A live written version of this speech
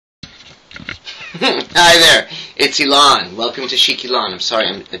Hi there, it's Ilan. Welcome to Chic Ilan. I'm sorry,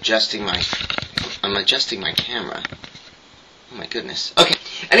 I'm adjusting my camera. Oh my goodness. Okay.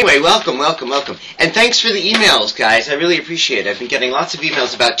 Anyway, welcome. And thanks for the emails, guys. I really appreciate it. I've been getting lots of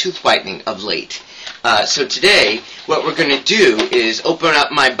emails about tooth whitening of late. So today, what we're going to do is open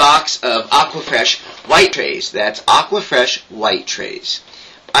up my box of Aquafresh white trays. That's Aquafresh white trays.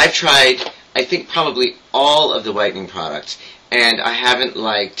 I've tried, I think, probably all of the whitening products, and I haven't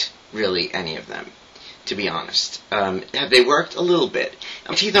liked really any of them, to be honest. Have they worked? A little bit.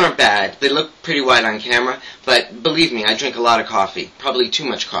 My teeth aren't bad. They look pretty white on camera, but believe me, I drink a lot of coffee. Probably too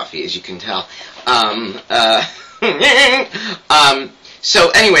much coffee, as you can tell. So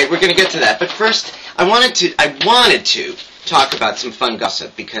anyway, we're going to get to that. But first, I wanted to talk about some fun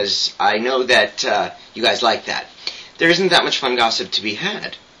gossip, because I know that you guys like that. There isn't that much fun gossip to be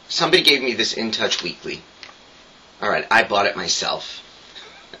had. Somebody gave me this In Touch Weekly. Alright, I bought it myself.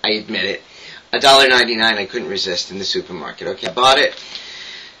 I admit it. $1.99, I couldn't resist in the supermarket. Okay, I bought it.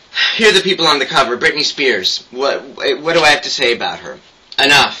 Here are the people on the cover. Britney Spears. What do I have to say about her?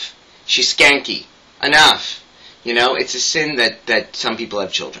 Enough. She's skanky. Enough. You know, it's a sin that some people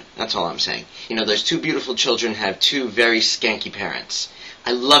have children. That's all I'm saying. You know, those two beautiful children have two very skanky parents.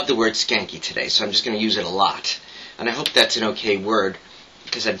 I love the word skanky today, so I'm just going to use it a lot. And I hope that's an okay word,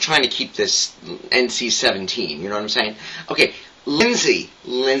 because I'm trying to keep this NC-17. You know what I'm saying? Okay. Lindsay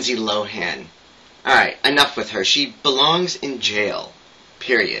Lohan. Alright, enough with her. She belongs in jail.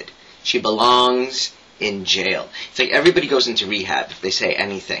 Period. She belongs in jail. It's like everybody goes into rehab if they say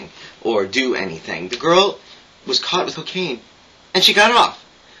anything or do anything. The girl was caught with cocaine, and she got off.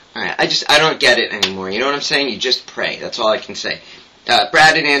 Alright, I don't get it anymore. You know what I'm saying? You just pray. That's all I can say.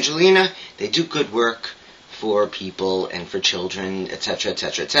 Brad and Angelina, they do good work for people and for children, etc.,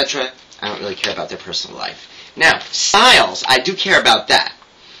 etc., etc. I don't really care about their personal life. Now, styles, I do care about that.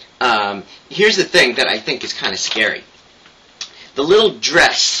 Here's the thing that I think is kind of scary. The little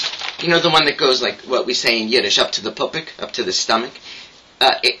dress, you know, the one that goes like what we say in Yiddish, up to the pupik, up to the stomach,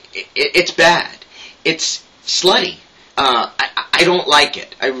 it's bad. It's slutty. I don't like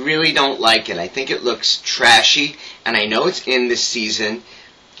it. I really don't like it. I think it looks trashy, and I know it's in this season.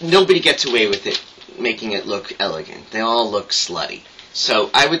 Nobody gets away with it, making it look elegant. They all look slutty. So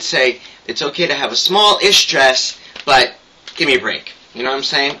I would say it's okay to have a small-ish dress, but give me a break. You know what I'm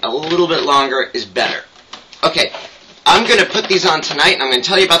saying? A little bit longer is better. Okay, I'm going to put these on tonight, and I'm going to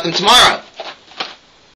tell you about them tomorrow.